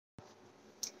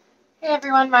Hey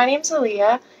everyone, my name's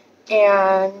Aaliyah,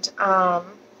 and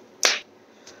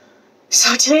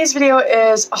so today's video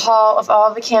is a haul of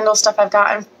all the candle stuff I've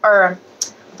gotten, or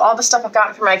of all the stuff I've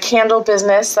gotten for my candle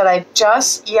business that I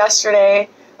just yesterday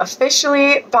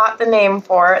officially bought the name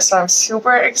for, so I'm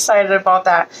super excited about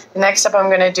that. The next step I'm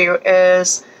going to do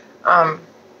is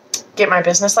get my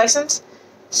business license.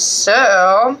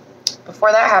 So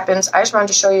before that happens, I just wanted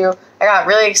to show you, I got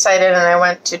really excited and I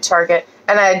went to Target.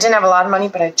 And I didn't have a lot of money,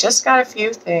 but I just got a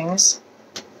few things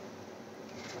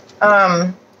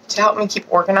to help me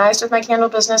keep organized with my candle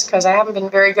business, because I haven't been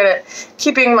very good at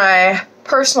keeping my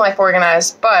personal life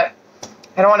organized, but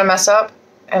I don't want to mess up,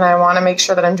 and I want to make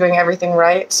sure that I'm doing everything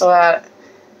right so that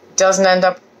it doesn't end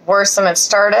up worse than it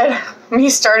started, me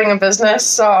starting a business.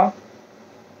 So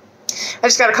I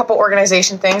just got a couple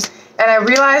organization things, and I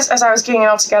realized as I was getting it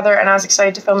all together and I was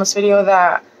excited to film this video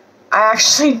that I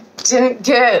actually didn't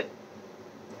get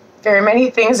very many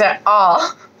things at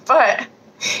all, but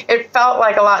it felt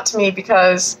like a lot to me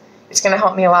because it's going to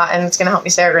help me a lot and it's going to help me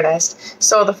stay organized.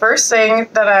 So the first thing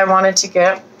that I wanted to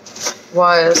get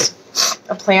was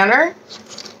a planner.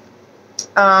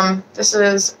 This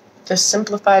is the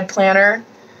simplified planner,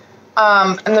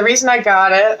 and the reason I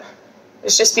got it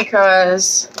is just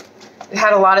because it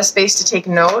had a lot of space to take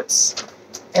notes,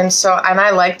 and I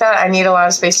like that. I need a lot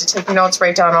of space to take notes,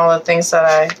 write down all the things that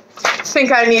I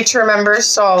think I need to remember.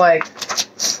 So like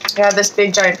I have this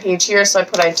big giant page here, so I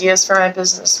put ideas for my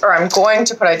business, or I'm going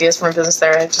to put ideas for my business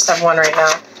there. I just have one right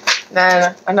now.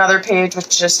 Then another page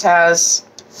which just has,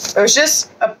 it was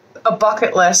just a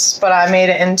bucket list, but I made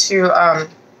it into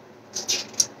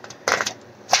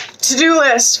to-do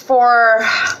list for,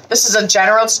 this is a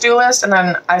general to-do list, and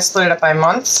then I split it up by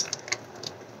months.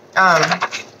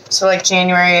 So like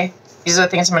January, these are the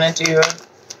things I'm going to do.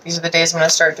 These are the days I'm going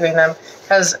to start doing them,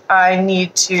 because I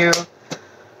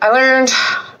learned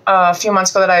a few months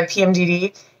ago that I have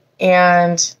PMDD,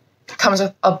 and it comes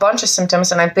with a bunch of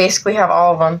symptoms, and I basically have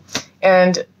all of them.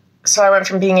 And so I went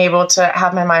from being able to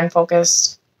have my mind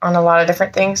focused on a lot of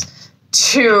different things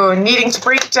to needing to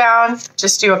break down,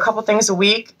 just do a couple things a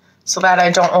week so that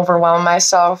I don't overwhelm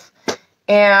myself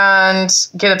and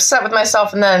get upset with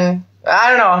myself, and then, I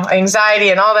don't know, anxiety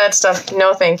and all that stuff.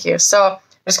 No, thank you. So I'm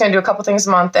just going to do a couple things a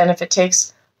month, and if it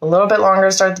takes a little bit longer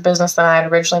to start the business than I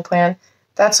had originally planned,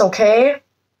 that's okay,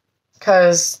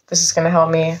 because this is going to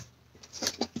help me,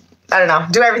 I don't know,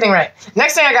 do everything right.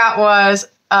 Next thing I got was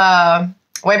a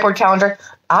whiteboard calendar.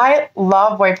 I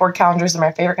love whiteboard calendars. They're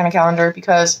my favorite kind of calendar,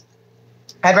 because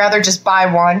I'd rather just buy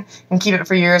one and keep it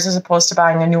for years as opposed to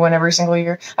buying a new one every single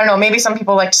year. I don't know, maybe some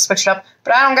people like to switch it up,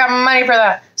 but I don't got money for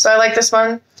that. So I like this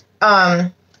one,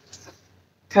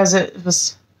 because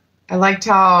I liked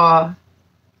how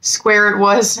square it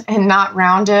was and not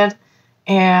rounded,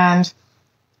 and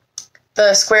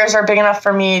the squares are big enough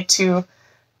for me to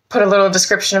put a little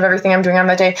description of everything I'm doing on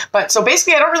that day. But so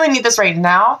basically I don't really need this right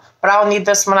now, but I'll need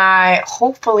this when I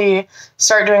hopefully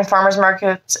start doing farmers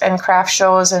markets and craft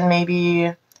shows and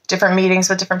maybe different meetings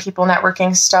with different people,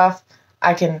 networking stuff.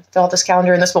 I can fill out this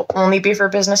calendar, and this will only be for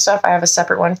business stuff. I have a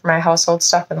separate one for my household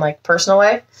stuff and like personal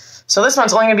life. So this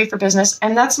one's only gonna be for business,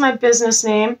 and that's my business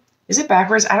name. Is it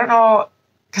backwards? I don't know,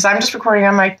 because I'm just recording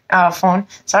on my phone,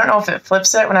 so I don't know if it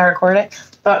flips it when I record it.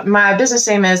 But my business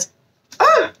name is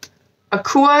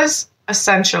Akua's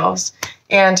Essentials,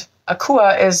 and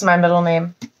Akua is my middle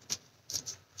name.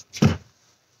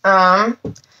 And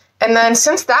then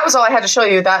since that was all I had to show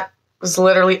you, that was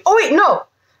literally, oh wait, no,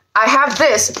 I have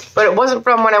this, but it wasn't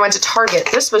from when I went to Target.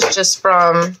 This was just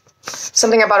from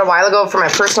something I bought a while ago for my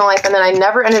personal life, and then I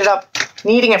never ended up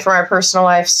needing it for my personal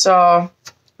life, so I'm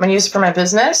gonna use it for my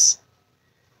business.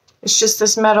 It's just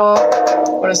this metal,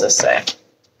 what does this say?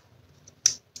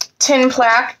 Tin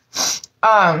plaque,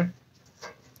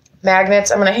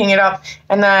 magnets. I'm gonna hang it up,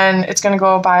 and then it's gonna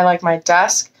go by like my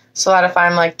desk, so that if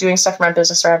I'm like doing stuff for my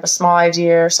business, or I have a small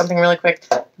idea or something really quick,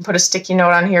 I can put a sticky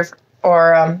note on here,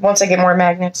 or once I get more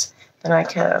magnets, then I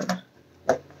can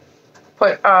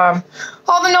put all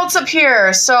the notes up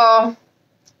here. So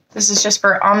this is just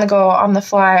for on the go, on the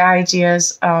fly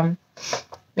ideas,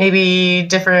 maybe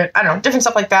different, I don't know, different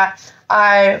stuff like that.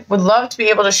 I would love to be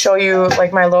able to show you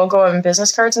like my logo and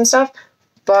business cards and stuff,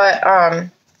 but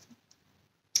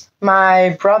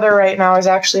my brother right now is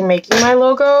actually making my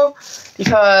logo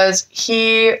because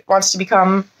he wants to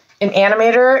become an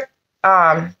animator,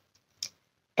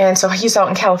 and so he's out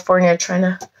in California trying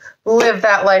to live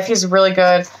that life. He's really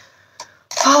good.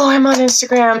 Follow him on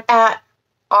Instagram at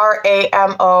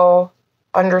RAMO_arts.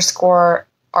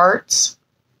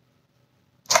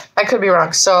 I could be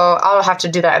wrong, so I'll have to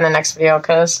do that in the next video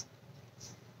because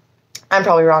I'm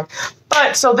probably wrong.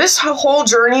 But so this whole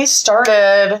journey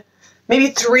started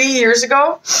maybe 3 years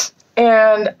ago.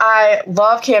 And I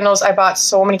love candles. I bought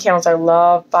so many candles. I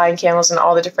love buying candles in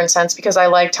all the different scents because I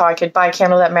liked how I could buy a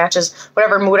candle that matches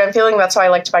whatever mood I'm feeling. That's why I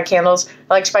like to buy candles.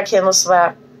 I like to buy candles so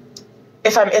that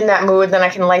if I'm in that mood, then I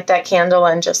can light that candle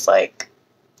and just like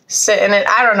sit in it.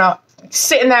 I don't know,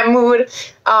 sit in that mood.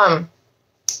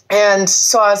 And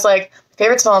so I was like,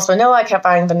 favorite smell is vanilla. I kept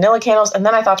buying vanilla candles. And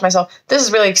then I thought to myself, this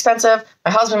is really expensive. My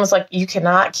husband was like, you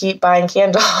cannot keep buying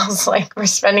candles. Like, we're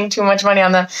spending too much money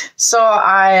on them. So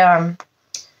I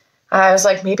was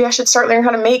like, maybe I should start learning how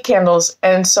to make candles.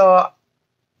 And so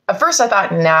at first I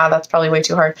thought, nah, that's probably way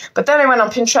too hard. But then I went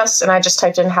on Pinterest and I just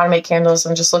typed in how to make candles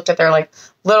and just looked at their like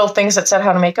little things that said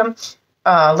how to make them,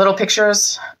 little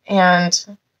pictures. And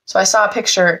so I saw a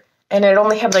picture and it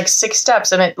only had like 6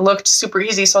 steps and it looked super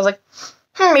easy. So I was like,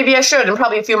 maybe I should. And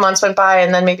probably a few months went by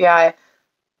and then maybe I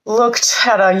looked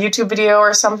at a YouTube video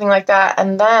or something like that.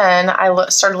 And then I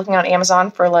started looking on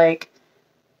Amazon for like,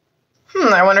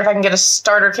 I wonder if I can get a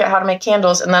starter kit how to make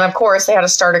candles. And then of course they had a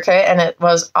starter kit and it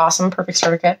was awesome. Perfect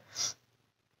starter kit.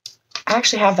 I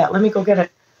actually have that. Let me go get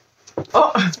it.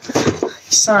 Oh, you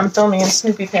saw I'm filming in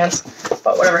Snoopy pants,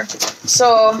 but whatever.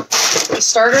 So the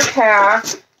starter pack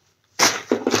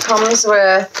comes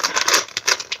with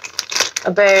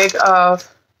a bag of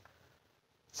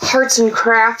Arts and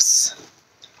Crafts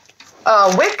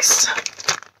wicks,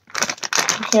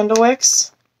 candle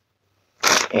wicks,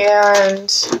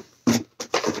 and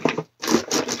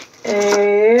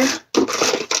where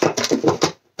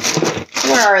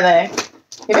are they?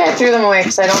 Maybe I threw them away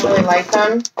because I don't really like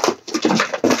them.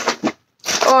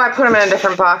 Oh, I put them in a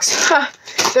different box.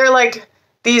 They're like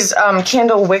these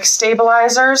candle wick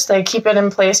stabilizers. They keep it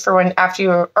in place for when after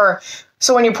you, or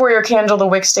so when you pour your candle, the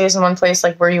wick stays in one place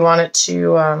like where you want it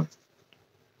to,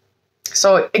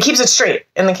 so it keeps it straight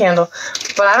in the candle.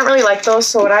 But I don't really like those,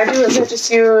 so what I do is I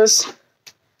just use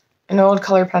an old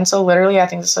colored pencil. Literally, I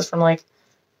think this is from like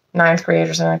 9th grade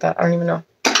or something like that. I don't even know.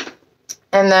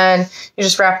 And then you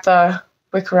just wrap the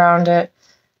wick around it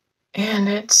and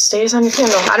it stays on your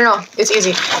candle. I don't know. It's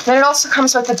easy. Then it also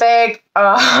comes with a bag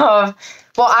of,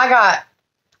 well,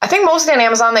 I think mostly on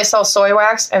Amazon they sell soy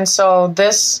wax. And so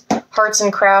this Arts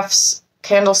and Crafts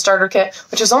candle starter kit,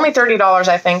 which is only $30,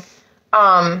 I think,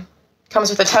 comes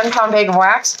with a 10-pound bag of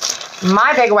wax.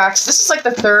 My bag of wax, this is like the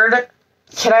 3rd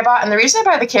kit I bought. And the reason I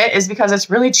buy the kit is because it's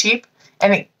really cheap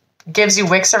and it gives you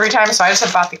wicks every time. So I just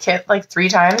have bought the kit like 3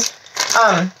 times.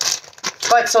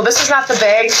 But so this is not the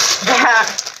bag that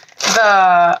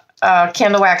the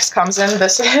candle wax comes in.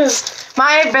 This is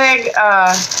my bag.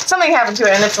 Something happened to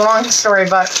it and it's a long story,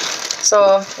 but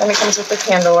so then it comes with the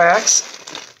candle wax.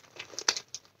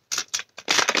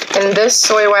 And this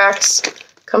soy wax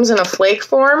comes in a flake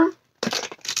form.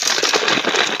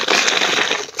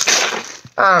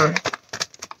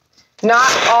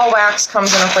 Not all wax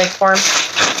comes in a flake form.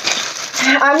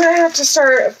 I'm going to have to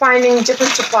start finding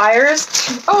different suppliers.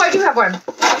 Oh, I do have one.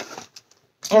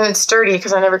 And it's dirty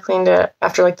because I never cleaned it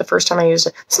after like the first time I used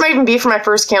it. This might even be for my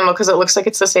first candle because it looks like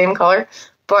it's the same color.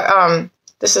 But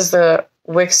this is the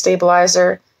wick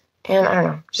stabilizer. And I don't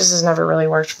know, this has never really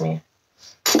worked for me.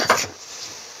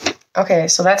 Okay,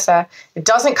 so that's that. It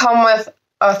doesn't come with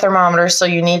a thermometer, so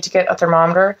you need to get a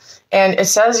thermometer. And it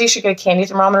says you should get a candy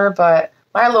thermometer, but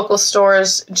my local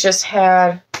stores just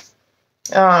had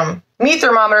meat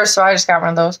thermometers, so I just got one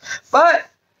of those. But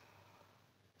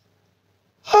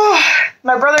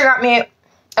my brother got me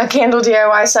a candle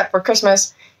DIY set for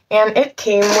Christmas, and it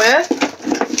came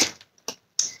with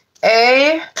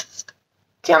a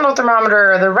candle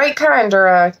thermometer, the right kind, or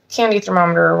a candy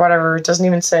thermometer, or whatever. It doesn't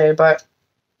even say, but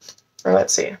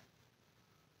let's see.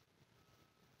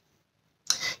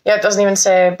 Yeah, it doesn't even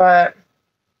say, but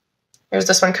here's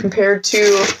this one compared to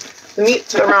the meat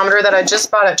thermometer that I just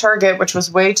bought at Target, which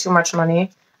was way too much money.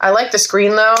 I like the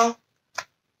screen, though.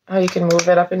 How you can move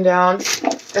it up and down.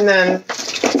 And then it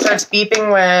starts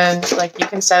beeping when, like, you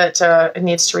can set it to, it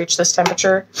needs to reach this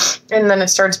temperature. And then it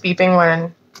starts beeping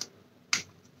when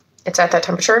it's at that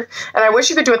temperature. And I wish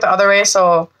you could do it the other way,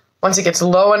 so once it gets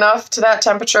low enough to that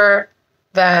temperature,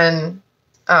 then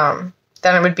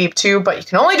it would beep too, but you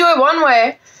can only do it one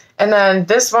way. And then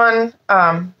this one,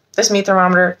 this meat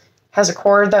thermometer has a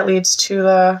cord that leads to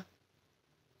the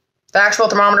actual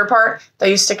thermometer part that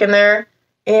you stick in there.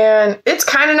 And it's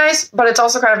kind of nice, but it's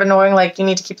also kind of annoying. Like, you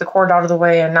need to keep the cord out of the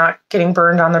way and not getting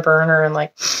burned on the burner and,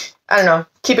 like, I don't know,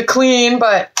 keep it clean.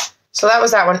 But so that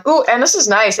was that one. Ooh, and this is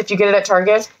nice. If you get it at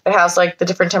Target, it has like the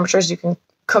different temperatures you can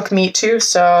cook meat to.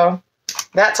 So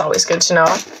that's always good to know.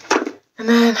 And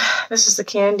then this is the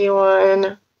candy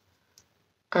one.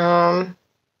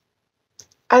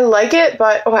 I like it,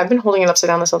 but oh, I've been holding it upside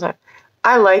down this whole time.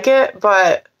 I like it,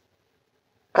 but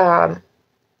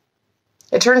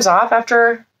it turns off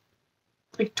after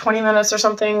like 20 minutes or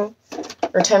something,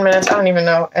 or 10 minutes, I don't even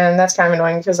know, and that's kind of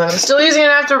annoying because then I'm still using it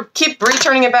and I have to keep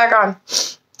returning it back on.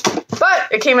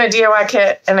 But it came in a DIY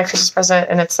kit and a Christmas present,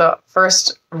 and it's the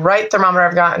first right thermometer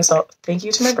I've gotten, so thank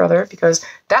you to my brother, because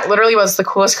that literally was the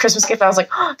coolest Christmas gift. I was like,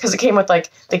 oh, because it came with like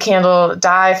the candle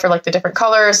dye for like the different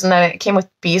colors, and then it came with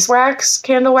beeswax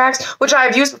candle wax, which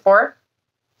I've used before,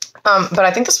 but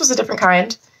I think this was a different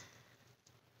kind.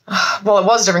 Well, it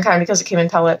was a different kind because it came in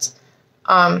pellets,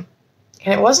 and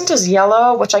it wasn't as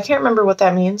yellow, which I can't remember what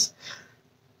that means.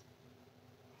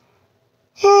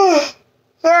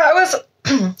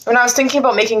 When I was thinking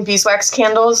about making beeswax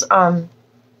candles, then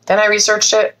I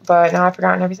researched it, but now I've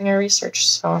forgotten everything I researched,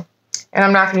 so. And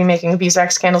I'm not going to be making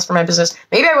beeswax candles for my business.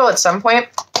 Maybe I will at some point,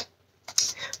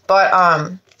 but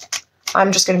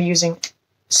I'm just going to be using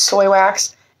soy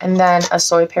wax and then a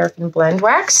soy paraffin blend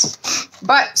wax.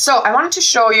 But, so, I wanted to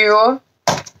show you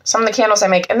some of the candles I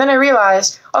make, and then I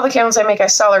realized all the candles I make I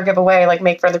sell or give away, like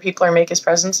make for other people or make as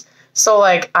presents. So,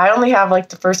 like, I only have, like,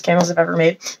 the first candles I've ever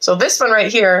made. So this one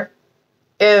right here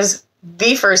is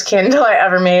the first candle I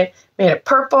ever made. Made it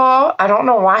purple. I don't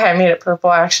know why I made it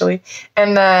purple, actually.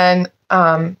 And then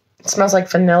it smells like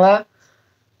vanilla.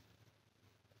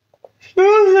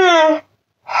 I'm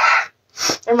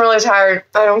really tired.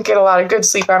 I don't get a lot of good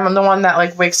sleep. I'm the one that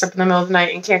like wakes up in the middle of the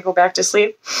night and can't go back to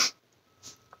sleep.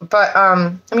 But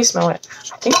let me smell it.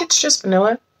 I think it's just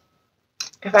vanilla.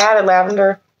 If I added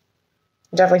lavender,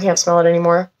 I definitely can't smell it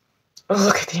anymore. Oh,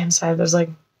 look at the inside. There's like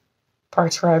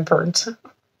parts where I burnt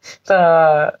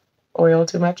the oil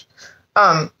too much.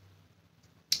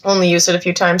 Only used it a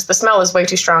few times. The smell is way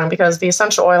too strong because the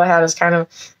essential oil I had is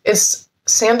it's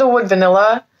sandalwood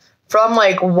vanilla from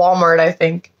like Walmart, I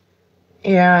think.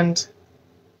 And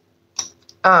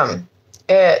I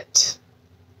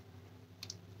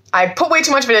put way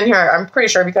too much of it in here, I'm pretty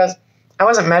sure, because I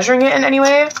wasn't measuring it in any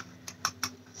way.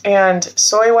 And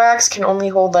soy wax can only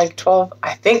hold like 12,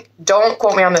 I think, don't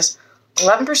quote me on this,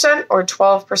 11% or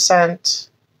 12%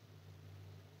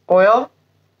 oil.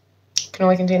 Can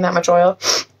only contain that much oil.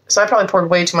 So I probably poured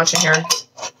way too much in here,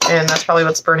 and that's probably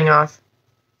what's burning off.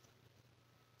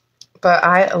 But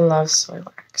I love soy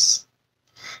wax.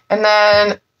 And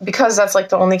then, because that's like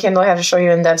the only candle I have to show you,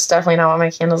 and that's definitely not what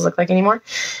my candles look like anymore,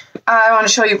 I want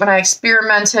to show you when I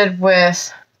experimented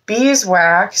with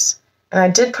beeswax, and I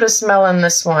did put a smell in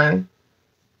this one.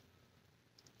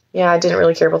 Yeah, I didn't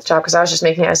really care about the top because I was just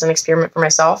making it as an experiment for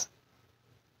myself.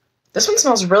 This one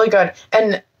smells really good,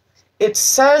 and it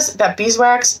says that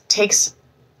beeswax takes,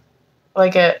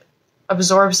 like, it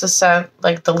absorbs the scent,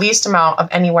 like the least amount of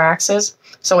any waxes,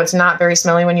 so it's not very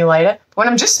smelly when you light it. But when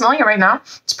I'm just smelling it right now,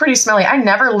 it's pretty smelly. I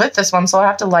never lit this one, so I'll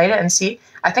have to light it and see.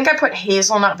 I think I put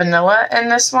hazelnut vanilla in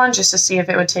this one just to see if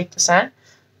it would take the scent.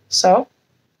 So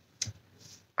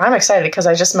I'm excited because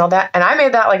I just smelled that, and I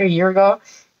made that like a year ago,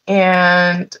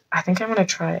 and I think I'm gonna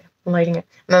try lighting it.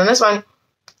 And then this one,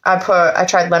 I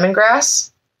tried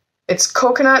lemongrass. It's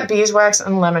coconut, beeswax,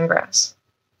 and lemongrass.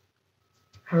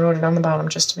 I wrote it on the bottom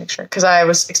just to make sure, because I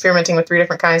was experimenting with 3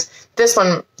 different kinds. This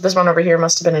one over here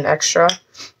must have been an extra.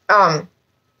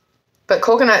 But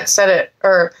coconut said it,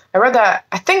 or I read that,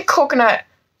 I think coconut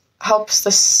helps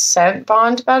the scent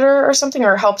bond better or something,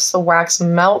 or helps the wax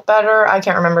melt better. I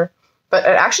can't remember. But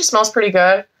it actually smells pretty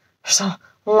good. There's a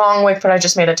long wick, but I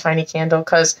just made a tiny candle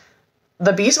because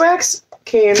the beeswax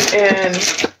came in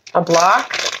a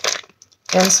block.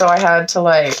 And so I had to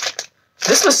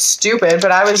this was stupid,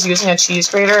 but I was using a cheese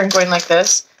grater and going like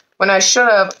this when I should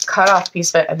have cut off a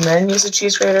piece of it and then used a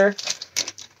cheese grater,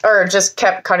 or just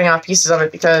kept cutting off pieces of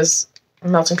it because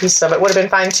melting pieces of it would have been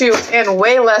fine too and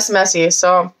way less messy.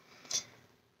 So,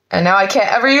 and now I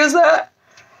can't ever use that.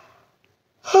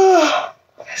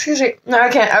 Excuse me. Now I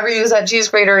can't ever use that cheese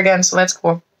grater again, so that's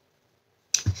cool.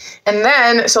 And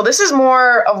then, so this is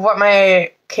more of what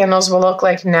my candles will look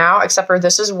like now, except for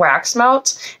this is wax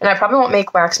melt, and I probably won't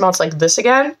make wax melts like this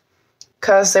again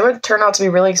because they would turn out to be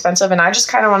really expensive, and I just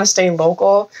kind of want to stay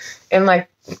local in like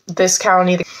this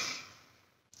county.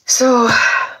 So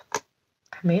I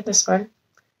made this one.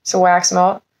 It's a wax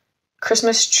melt,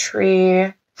 Christmas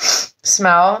tree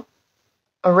smell.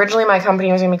 Originally my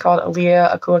company was going to be called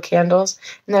Aaliyah Akua Candles,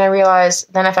 and then I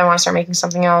realized then if I want to start making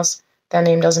something else, that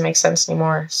name doesn't make sense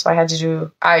anymore. So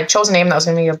I chose a name that was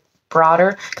going to be a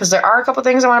broader, because there are a couple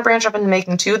things I want to branch up into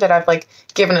making too that I've like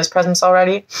given as presents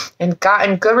already and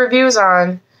gotten good reviews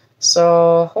on.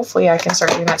 So hopefully I can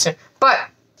start doing that soon. But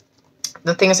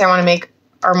the things I want to make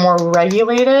are more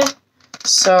regulated.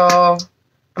 So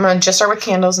I'm going to just start with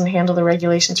candles and handle the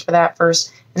regulations for that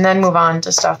first. and then move on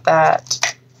to stuff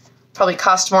that probably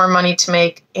cost more money to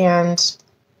make and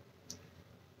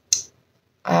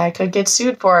I could get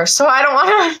sued for. So I don't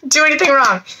want to do anything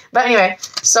wrong. But anyway,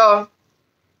 so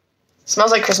it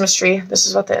smells like Christmas tree. This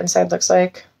is what the inside looks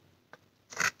like.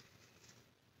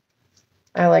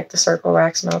 I like the circle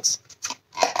wax melts.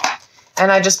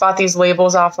 And I just bought these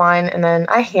labels offline and then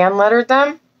I hand lettered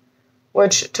them,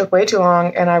 which took way too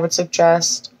long, and I would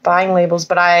suggest buying labels,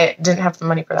 but I didn't have the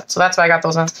money for that. So that's why I got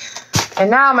those ones. And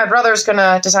now my brother's going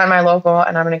to design my logo,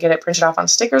 and I'm going to get it printed off on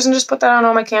stickers and just put that on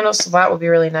all my candles, so that would be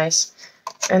really nice.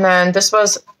 And then this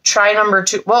was try number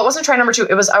 2. Well, it wasn't try number 2.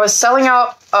 It was I was selling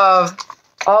out of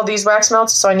all these wax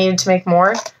melts, so I needed to make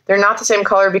more. They're not the same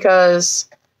color because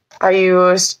I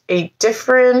used a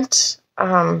different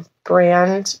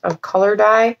brand of color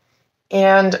dye,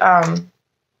 and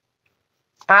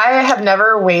I have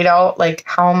never weighed out like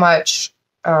how much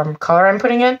color I'm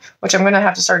putting in, which I'm going to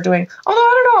have to start doing. Although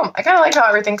I don't know, I kind of like how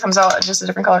everything comes out just a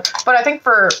different color. But I think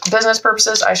for business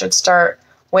purposes, I should start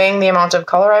weighing the amount of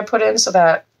color I put in so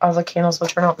that all the candles will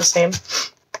turn out the same.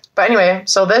 But anyway,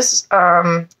 so this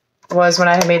was when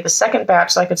I had made the second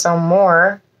batch so I could sell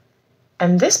more.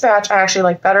 And this batch I actually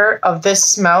like better of this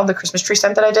smell, the Christmas tree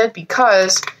scent that I did,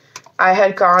 because I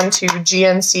had gone to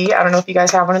GNC. I don't know if you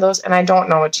guys have one of those, and I don't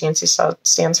know what GNC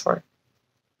stands for.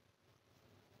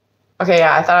 Okay,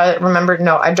 yeah, I thought I remembered.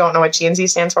 No, I don't know what GNC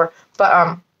stands for,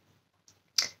 but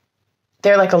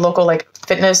they're like a local like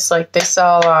fitness, like they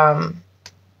sell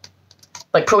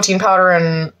like protein powder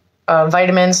and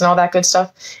vitamins and all that good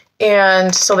stuff.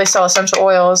 And so they sell essential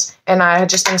oils, and I had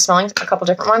just been smelling a couple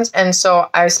different ones, and so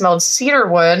I smelled cedar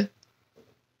wood.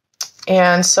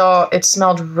 And so it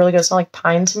smelled really good. It smelled like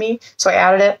pine to me. So I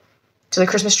added it to the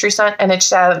Christmas tree scent, and it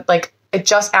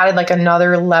just added like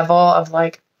another level of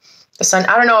like the scent.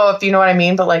 I don't know if you know what I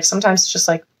mean, but like sometimes it's just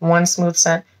like one smooth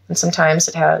scent, and sometimes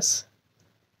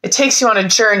it takes you on a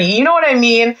journey. You know what I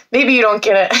mean? Maybe you don't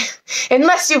get it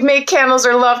unless you've made candles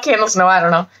or love candles. No, I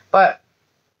don't know. But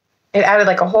it added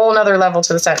like a whole nother level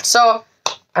to the scent. So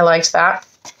I liked that.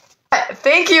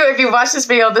 Thank you if you watched this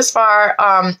video this far.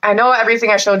 I know everything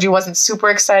I showed you wasn't super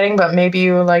exciting, but maybe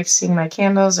you liked seeing my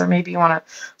candles, or maybe you want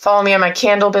to follow me on my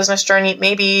candle business journey.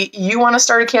 Maybe you want to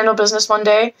start a candle business one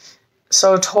day.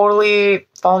 So totally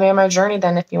follow me on my journey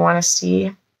then if you want to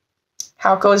see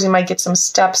how it goes. You might get some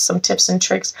steps, some tips and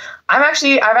tricks. I've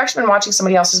actually been watching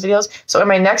somebody else's videos. So in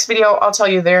my next video, I'll tell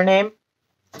you their name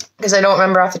because I don't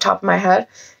remember off the top of my head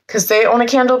because they own a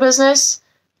candle business.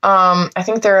 I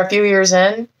think they're a few years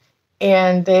in.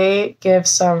 And they give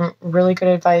some really good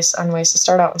advice on ways to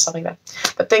start out and stuff like that.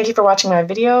 But thank you for watching my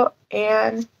video,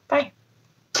 and bye.